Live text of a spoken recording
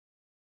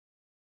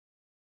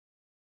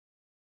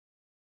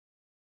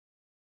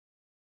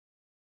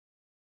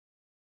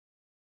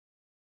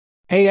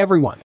Hey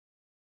everyone.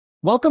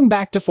 Welcome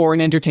back to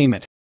Foreign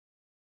Entertainment.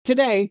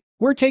 Today,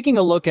 we're taking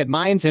a look at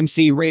Mayans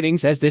M.C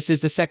ratings as this is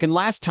the second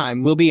last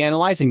time we'll be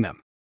analyzing them.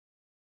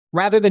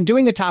 Rather than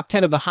doing a top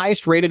 10 of the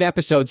highest rated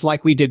episodes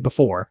like we did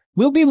before,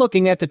 we'll be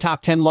looking at the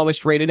top 10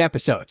 lowest rated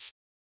episodes.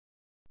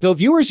 Though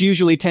viewers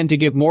usually tend to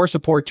give more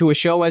support to a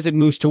show as it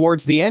moves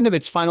towards the end of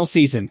its final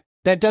season,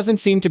 that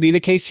doesn't seem to be the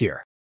case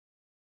here.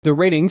 The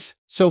ratings,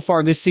 so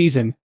far this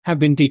season, have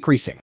been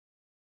decreasing.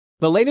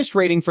 The latest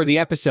rating for the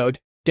episode,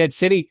 Dead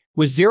City,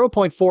 was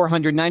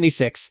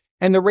 0.496,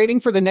 and the rating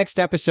for the next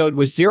episode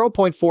was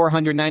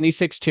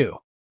 0.496 too,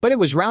 but it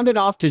was rounded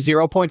off to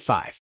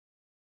 0.5.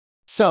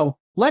 So,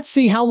 let's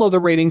see how low the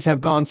ratings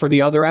have gone for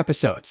the other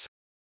episodes.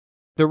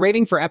 The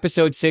rating for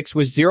episode 6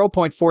 was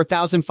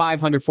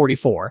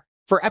 0.4544,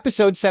 for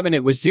episode 7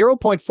 it was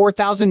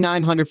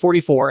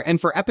 0.4944, and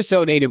for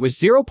episode 8 it was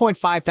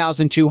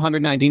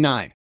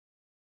 0.5299.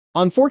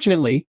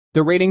 Unfortunately,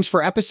 the ratings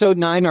for episode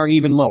 9 are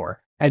even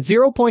lower, at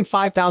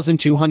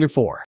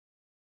 0.5204.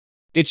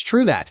 It's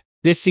true that,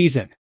 this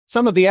season,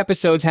 some of the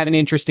episodes had an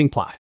interesting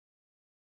plot.